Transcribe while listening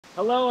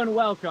Hello and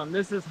welcome.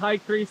 This is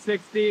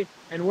Hike360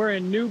 and we're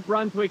in New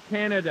Brunswick,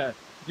 Canada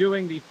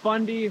doing the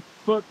Fundy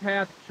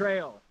Footpath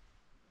Trail.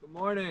 Good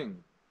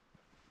morning.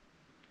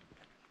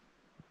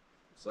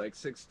 It's like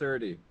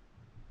 6:30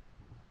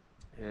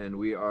 and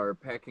we are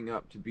packing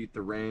up to beat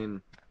the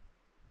rain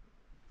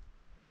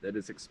that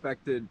is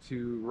expected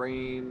to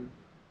rain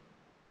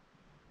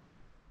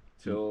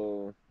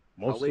till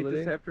how late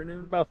this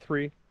afternoon? About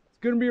 3. It's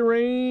gonna be a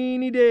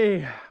rainy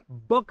day.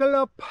 Buckle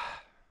up.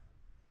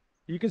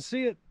 You can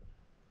see it.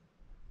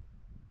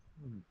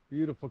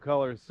 Beautiful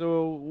colors.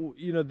 So,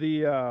 you know,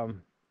 the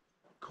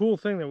cool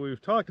thing that we've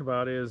talked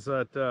about is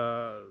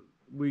that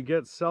we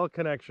get cell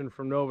connection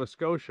from Nova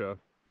Scotia.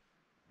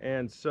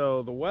 And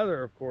so the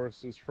weather, of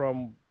course, is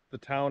from the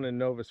town in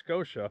Nova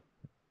Scotia.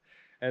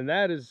 And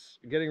that is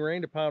getting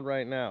rained upon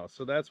right now.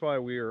 So that's why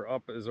we are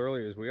up as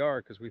early as we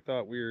are, because we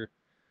thought we were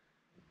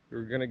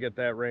going to get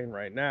that rain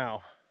right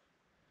now.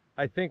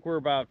 I think we're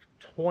about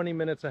 20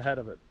 minutes ahead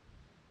of it.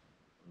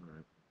 All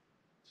right.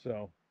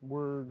 So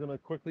we're going to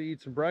quickly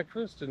eat some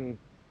breakfast and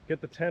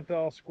get the tent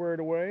all squared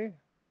away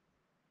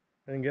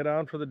and get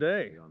on for the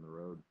day. Be on the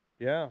road.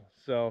 Yeah,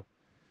 so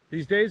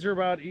these days are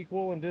about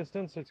equal in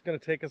distance. It's going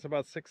to take us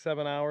about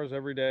 6-7 hours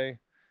every day.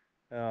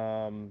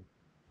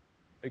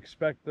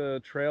 Expect the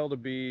trail to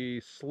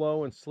be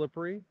slow and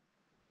slippery,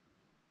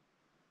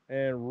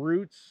 and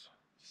roots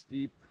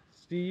steep,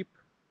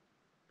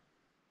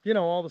 you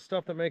know, all the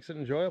stuff that makes it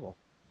enjoyable.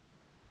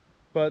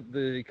 But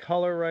the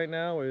color right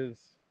now is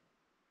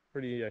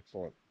pretty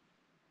excellent.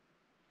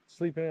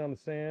 Sleeping on the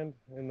sand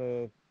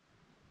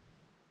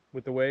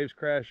with the waves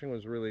crashing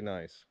was really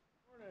nice.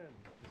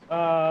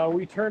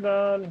 We turned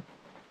on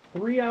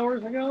 3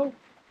 hours ago.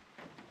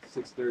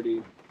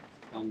 6:30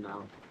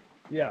 now.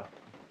 Yeah,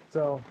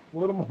 so a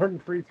little more than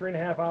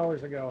 3.5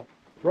 hours ago,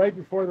 right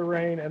before the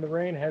rain, and the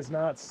rain has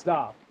not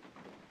stopped.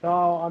 So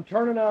I'm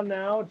turning on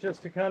now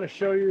just to kind of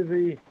show you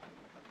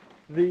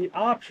the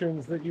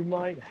options that you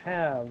might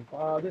have.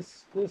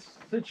 This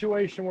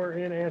situation we're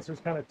in answers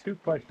kind of two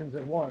questions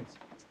at once.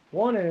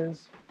 One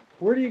is,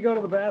 where do you go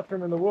to the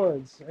bathroom in the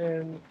woods?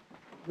 And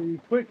the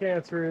quick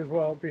answer is,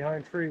 well,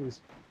 behind trees.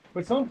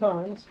 But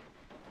sometimes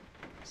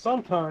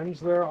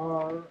there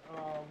are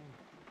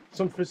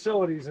some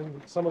facilities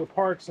in some of the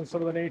parks and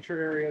some of the nature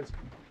areas.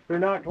 They're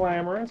not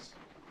glamorous.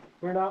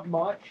 They're not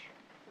much.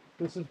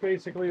 This is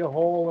basically a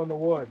hole in the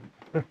wood.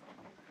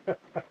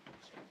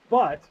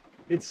 But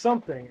it's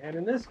something. And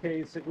in this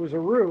case, it was a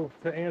roof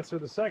to answer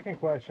the second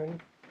question.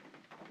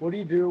 What do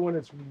you do when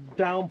it's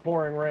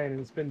downpouring rain? And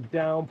it's been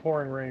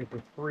downpouring rain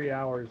for 3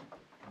 hours.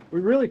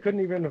 We really couldn't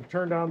even have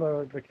turned on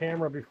the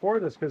camera before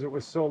this because it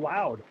was so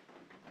loud.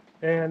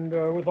 And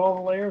with all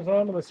the layers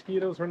on, the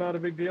mosquitoes were not a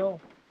big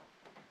deal.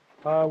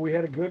 We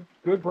had a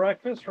good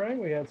breakfast, right?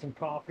 We had some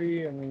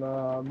coffee and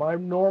my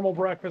normal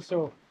breakfast.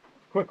 So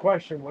quick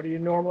question, what do you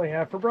normally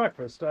have for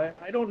breakfast?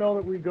 I don't know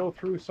that we go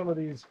through some of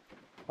these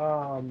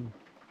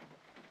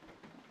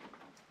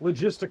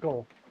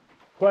logistical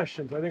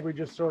questions. I think we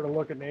just sort of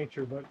look at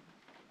nature, but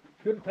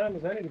good time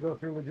as any to go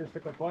through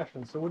logistical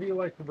questions. So what do you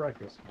like for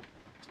breakfast?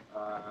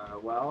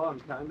 Well, I'm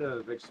kind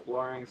of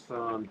exploring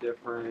some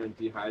different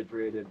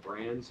dehydrated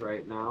brands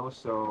right now.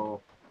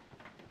 So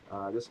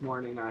this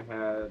morning I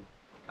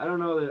don't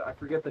know I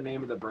forget the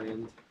name of the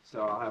brand,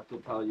 so I'll have to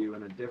tell you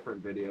in a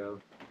different video.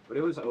 But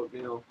it was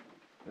oatmeal,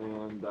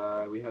 and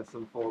we had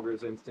some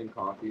Folgers instant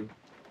coffee.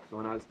 So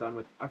when I was done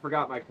with, I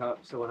forgot my cup.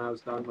 So when I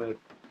was done with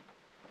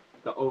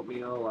the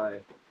oatmeal, I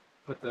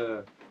put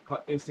the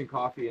instant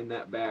coffee in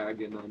that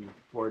bag and then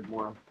poured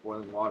more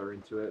boiling water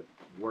into it.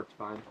 It worked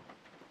fine.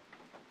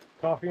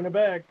 Coffee in a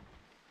bag.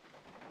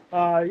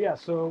 Yeah,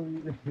 so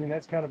I mean,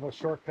 that's kind of a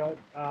shortcut.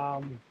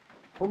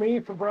 For me,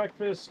 for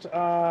breakfast,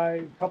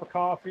 a cup of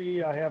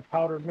coffee. I have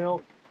powdered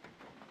milk,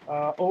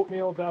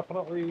 oatmeal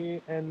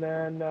definitely, and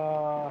then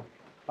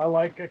I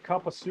like a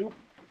cup of soup.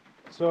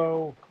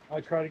 So I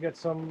try to get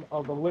some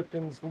of the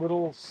Lipton's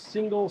little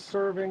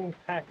single-serving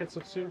packets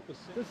of soup.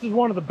 This is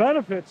one of the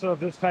benefits of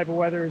this type of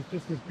weather, is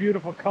just this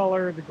beautiful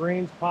color. The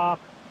greens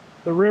pop,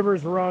 the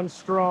rivers run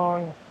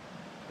strong.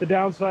 The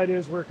downside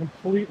is we're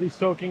completely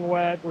soaking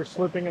wet. We're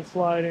slipping and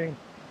sliding.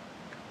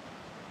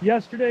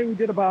 Yesterday we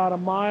did about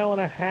 1.5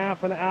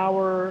 miles an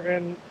hour,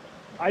 and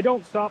I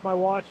don't stop my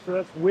watch, so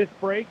that's with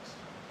brakes.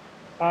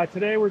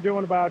 Today we're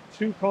doing about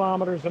 2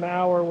 kilometers an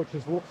hour, which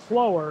is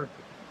slower,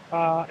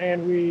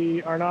 and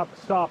we are not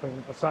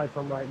stopping aside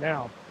from right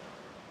now.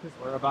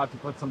 We're about to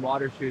put some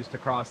water shoes to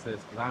cross this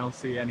because I don't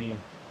see any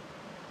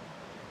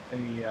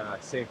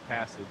safe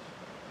passage.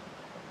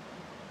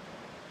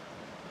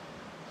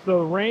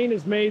 So rain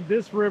has made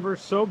this river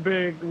so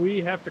big,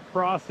 we have to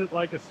cross it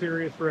like a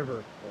serious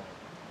river.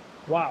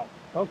 Wow.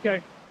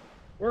 Okay.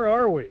 Where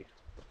are we?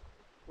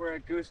 We're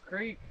at Goose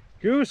Creek.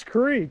 Goose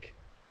Creek.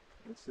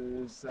 This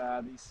is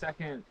the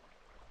second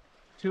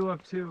 2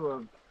 of 2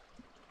 of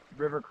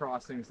river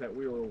crossings that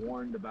we were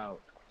warned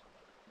about.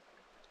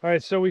 All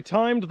right, so we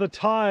timed the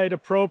tide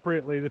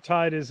appropriately. The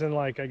tide is in,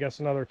 like, I guess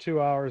another 2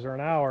 hours or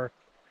an hour.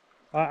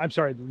 I'm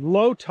sorry,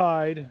 low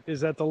tide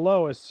is at the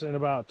lowest in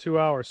about 2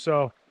 hours.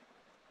 So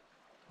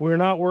we're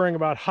not worrying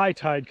about high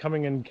tide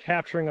coming and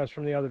capturing us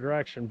from the other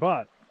direction.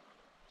 But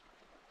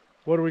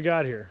what do we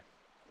got here?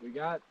 We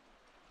got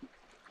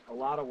a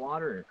lot of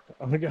water.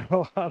 We got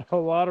a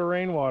lot of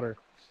rainwater.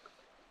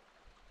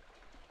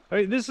 I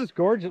mean, this is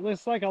gorgeous.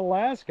 It's like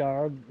Alaska,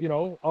 or, you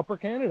know, Upper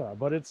Canada,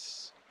 but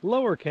it's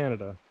Lower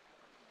Canada.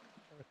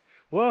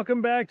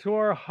 Welcome back to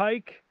our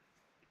hike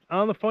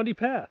on the Fundy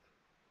Path.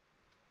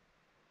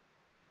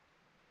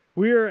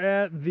 We are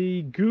at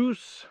the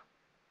Goose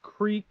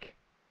Creek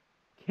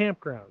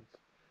campgrounds.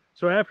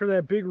 So after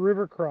that big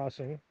river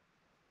crossing,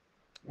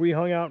 we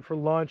hung out for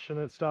lunch and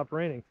it stopped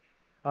raining.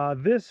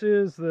 This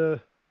is the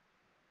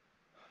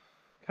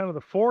kind of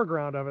the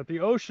foreground of it. The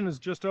ocean is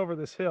just over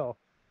this hill,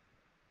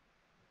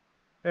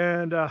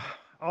 and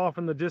off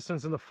in the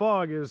distance in the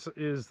fog is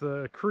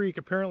the creek.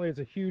 Apparently it's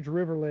a huge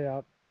river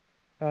layout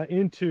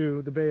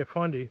into the Bay of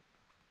Fundy.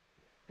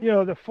 You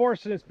know, the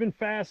forest, it's been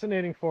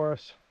fascinating for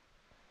us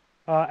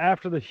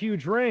after the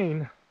huge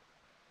rain,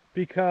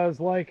 because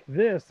like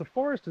this, the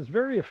forest is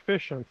very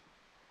efficient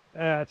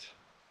at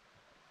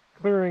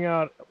clearing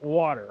out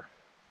water,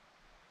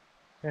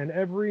 and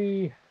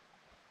every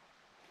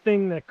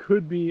thing that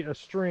could be a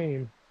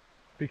stream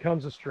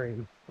becomes a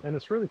stream, and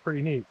it's really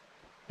pretty neat.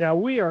 Now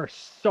we are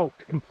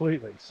soaked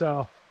completely,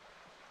 so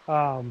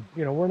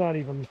you know, we're not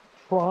even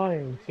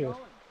trying to.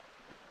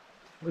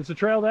 Is the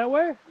trail that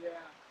way? Yeah.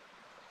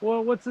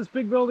 Well, what's this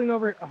big building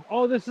over here?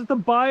 Oh, this is the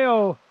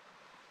bio.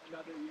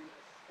 Another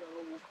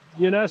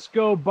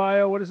UNESCO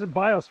bio. What is it?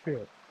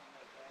 Biosphere.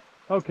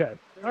 Okay.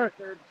 All right.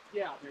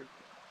 Yeah.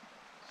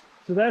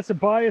 So that's a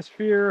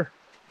biosphere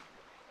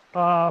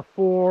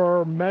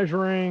for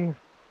measuring,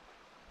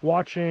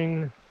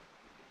 watching,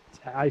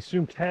 I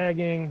assume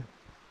tagging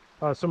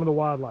some of the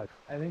wildlife.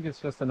 I think it's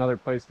just another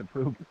place to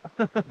poop.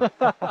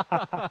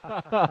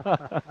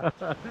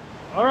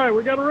 All right,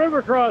 we got a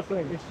river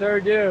crossing. We sure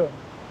do.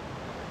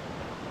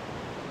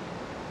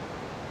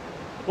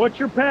 What's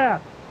your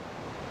path?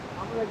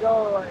 I'm gonna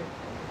go like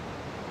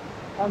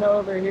kind of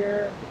over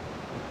here.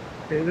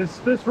 Okay,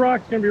 this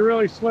rock's gonna be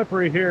really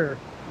slippery here.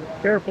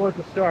 Yeah. Careful at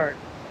the start.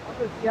 I'm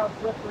gonna see how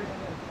slippery it is.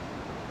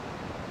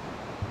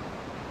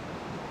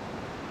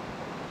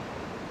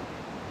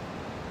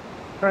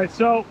 All right,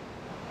 so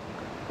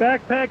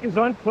backpack is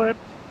unclipped.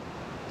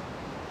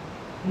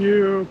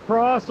 You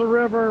cross the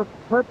river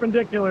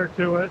perpendicular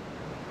to it,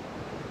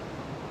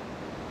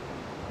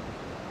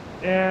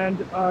 and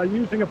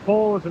using a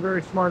pole is a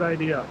very smart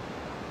idea.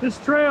 This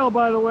trail,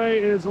 by the way,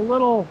 is a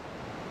little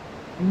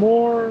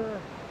more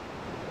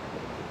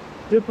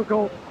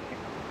difficult,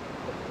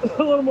 a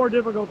little more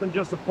difficult than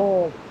just a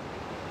pole.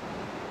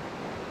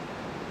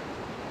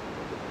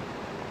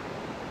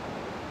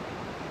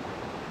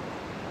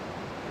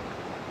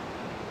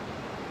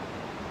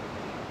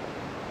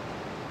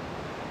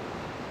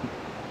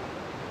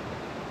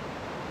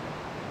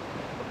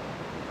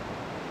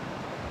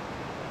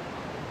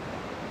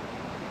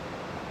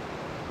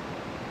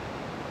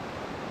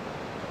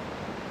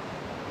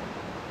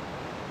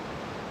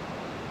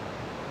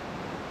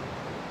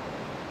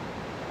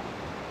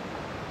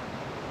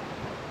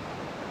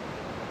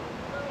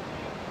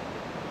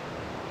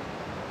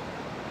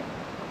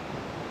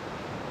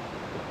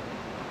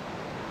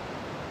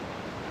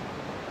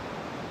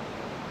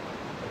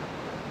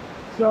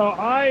 So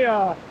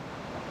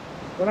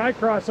when I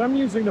cross, I'm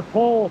using the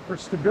pole for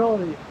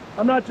stability.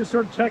 I'm not just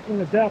sort of checking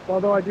the depth,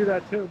 although I do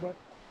that too, but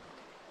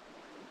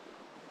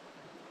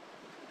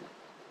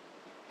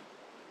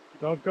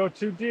don't go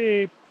too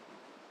deep.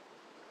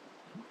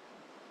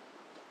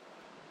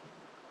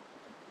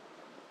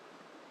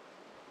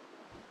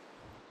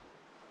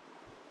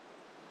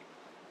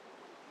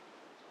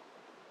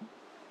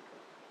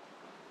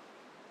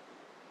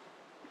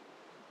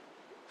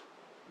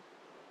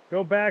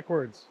 Go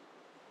backwards.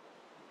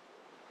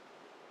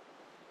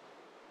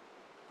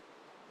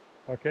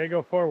 Okay,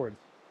 go forwards.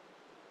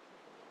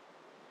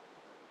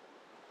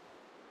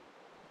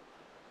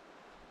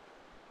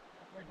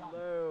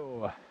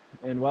 Hello,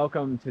 and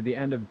welcome to the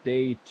end of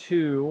day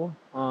 2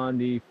 on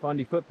the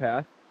Fundy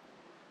footpath.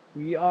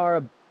 We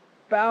are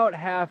about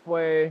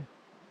halfway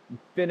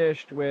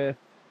finished with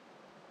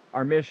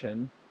our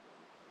mission.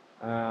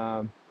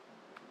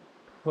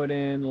 Put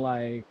in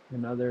like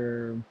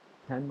another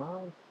 10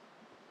 miles?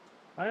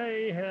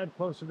 I had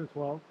closer to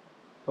 12.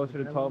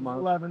 Closer to 12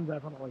 miles? 11,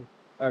 definitely.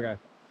 Okay.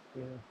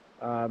 Yeah.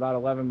 About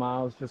 11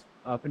 miles, just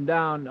up and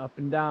down, up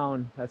and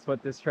down. That's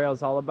what this trail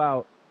is all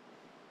about.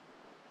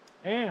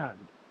 And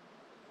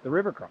The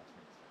river crossings.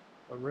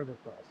 a river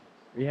crossing.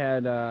 We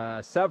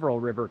had several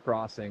river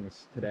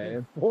crossings today.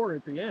 4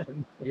 at the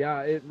end.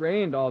 Yeah, it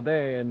rained all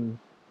day, and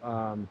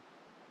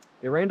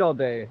it rained all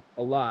day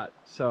a lot.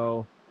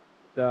 So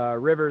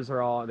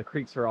the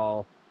creeks are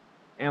all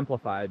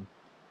amplified.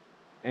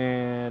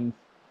 And,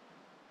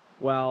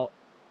 well,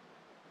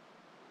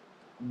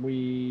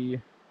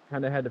 we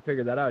kind of had to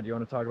figure that out. Do you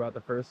want to talk about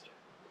the first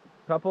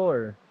couple,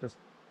 or just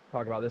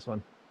talk about this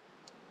one?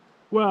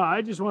 Well,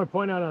 I just want to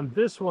point out on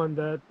this one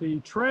that the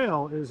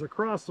trail is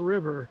across the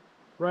river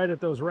right at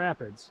those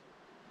rapids.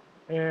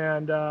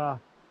 And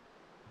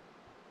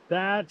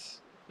that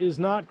is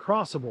not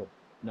crossable.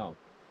 No.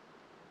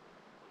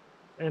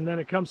 And then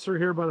it comes through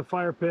here by the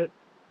fire pit,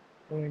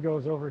 and it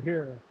goes over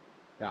here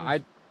Yeah,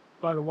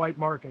 by the white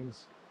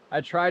markings.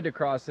 I tried to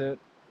cross it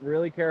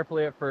really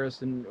carefully at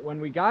first, and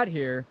when we got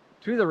here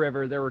to the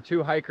river, there were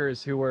two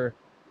hikers who were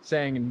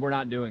saying, we're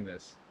not doing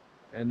this.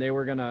 And they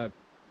were gonna,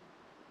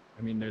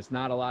 I mean, there's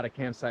not a lot of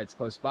campsites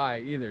close by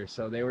either,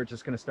 so they were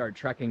just gonna start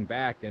trekking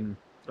back. And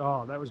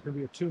Oh, that was going to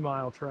be a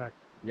 2-mile trek.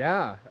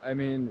 yeah, I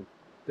mean,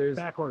 there's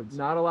Backwards.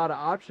 not a lot of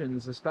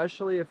options,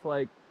 especially if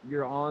like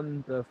you're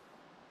on the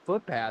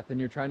footpath and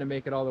you're trying to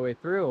make it all the way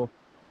through.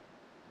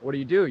 What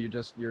do?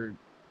 Your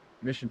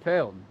mission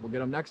failed. We'll get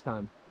them next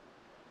time.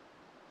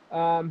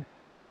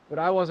 But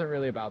I wasn't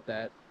really about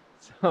that.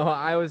 So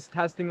I was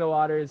testing the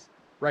waters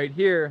right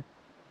here,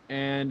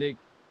 and it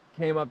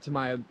came up to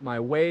my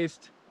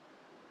waist,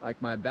 like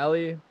my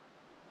belly,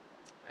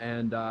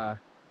 and I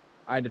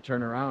had to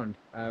turn around.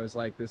 I was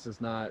like, this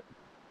is not,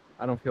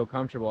 I don't feel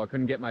comfortable. I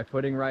couldn't get my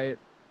footing right,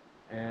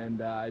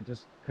 and I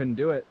just couldn't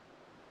do it.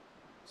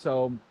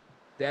 So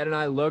Dad and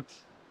I looked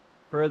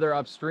further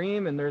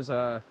upstream, and there's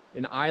an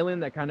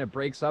island that kind of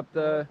breaks up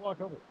the Walk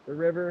over.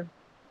 river.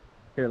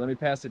 Here, let me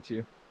pass it to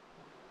you.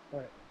 All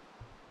right.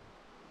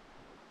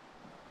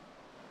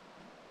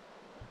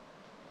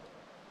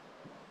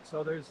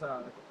 So there's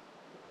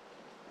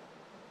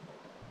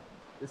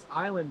this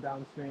island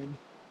downstream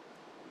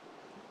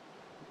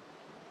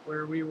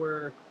where we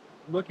were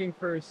looking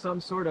for some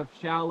sort of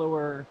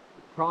shallower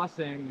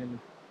crossing, and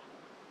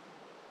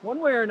one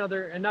way or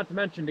another, and not to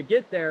mention to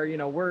get there, you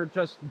know, we're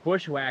just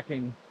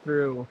bushwhacking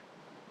through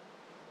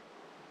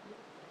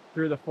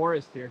the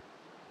forest here.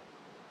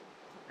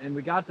 And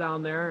we got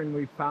down there and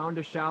we found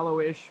a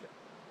shallower-ish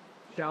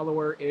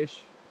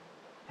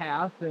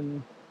path,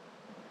 and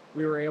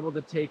we were able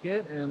to take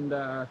it and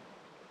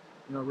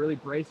you know, really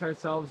brace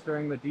ourselves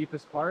during the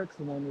deepest parts.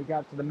 And then we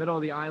got to the middle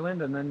of the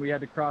island, and then we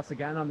had to cross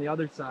again on the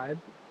other side.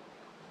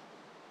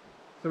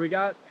 So we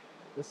got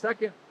the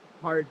second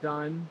part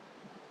done,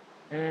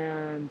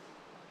 and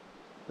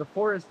the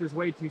forest is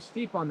way too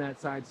steep on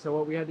that side. So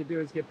what we had to do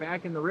is get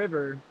back in the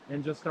river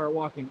and just start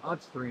walking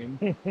upstream.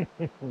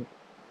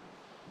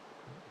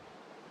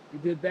 We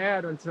did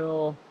that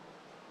until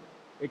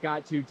it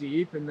got too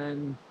deep, and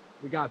then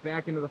we got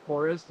back into the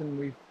forest and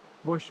we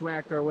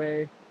bushwhacked our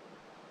way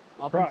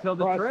up until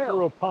the trail.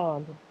 Through a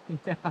pond.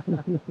 Yeah.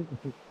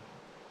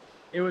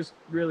 It was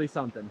really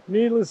something.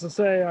 Needless to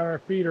say, our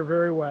feet are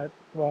very wet.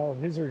 Well,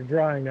 his are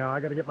drying now. I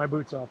got to get my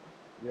boots off.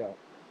 Yeah.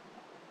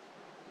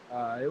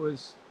 It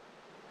was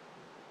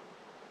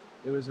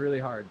really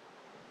hard,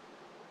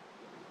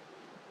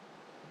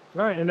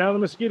 All right, and now the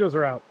mosquitoes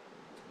are out.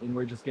 and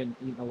we're just getting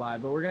eaten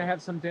alive. But we're gonna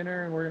have some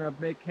dinner, and we're gonna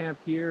make camp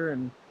here,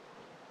 and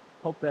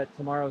hope that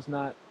tomorrow's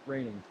not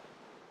raining.